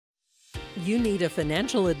You need a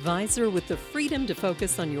financial advisor with the freedom to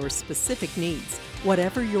focus on your specific needs.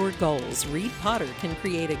 Whatever your goals, Reed Potter can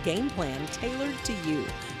create a game plan tailored to you.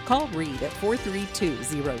 Call Reed at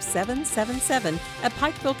 432-0777 at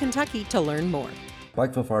Pikeville, Kentucky to learn more.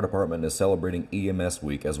 Pikeville Fire Department is celebrating EMS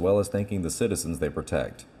Week as well as thanking the citizens they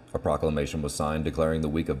protect. A proclamation was signed declaring the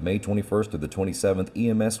week of May 21st to the 27th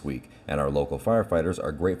EMS Week, and our local firefighters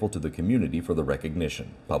are grateful to the community for the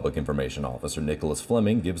recognition. Public Information Officer Nicholas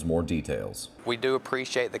Fleming gives more details. We do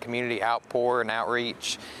appreciate the community outpour and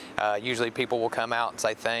outreach. Usually people will come out and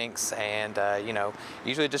say thanks and,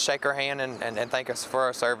 usually just shake our hand and thank us for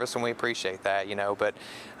our service, and we appreciate that, But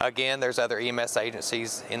again, there's other EMS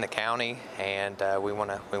agencies in the county, and we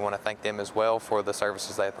want to thank them as well for the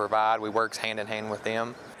services they provide. We work hand in hand with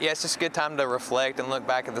them. Yeah, it's just a good time to reflect and look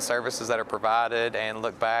back at the services that are provided and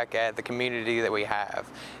look back at the community that we have.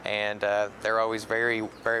 And they're always very,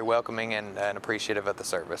 very welcoming and appreciative of the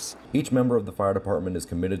service. Each member of the fire department is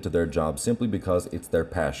committed to their job simply because it's their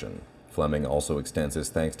passion. Fleming also extends his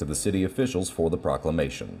thanks to the city officials for the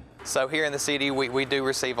proclamation. So here in the city, we do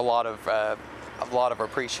receive a lot of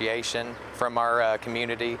appreciation from our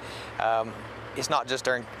community. It's not just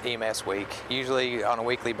during EMS week. Usually on a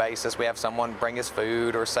weekly basis, we have someone bring us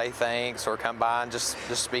food or say thanks or come by and just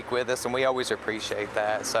speak with us, and we always appreciate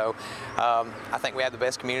that. So I think we have the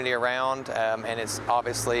best community around, and it's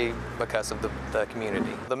obviously because of the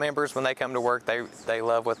community. The members, when they come to work, they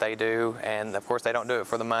love what they do, and of course they don't do it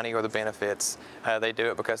for the money or the benefits. They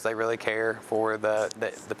do it because they really care for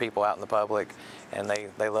the people out in the public, and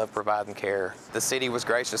they love providing care. The city was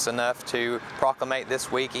gracious enough to proclamate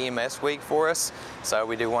this week EMS week for us. So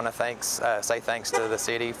we do want to say thanks to the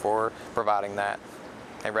city for providing that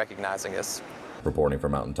and recognizing us. Reporting for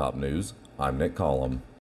Mountaintop News, I'm Nick Collum.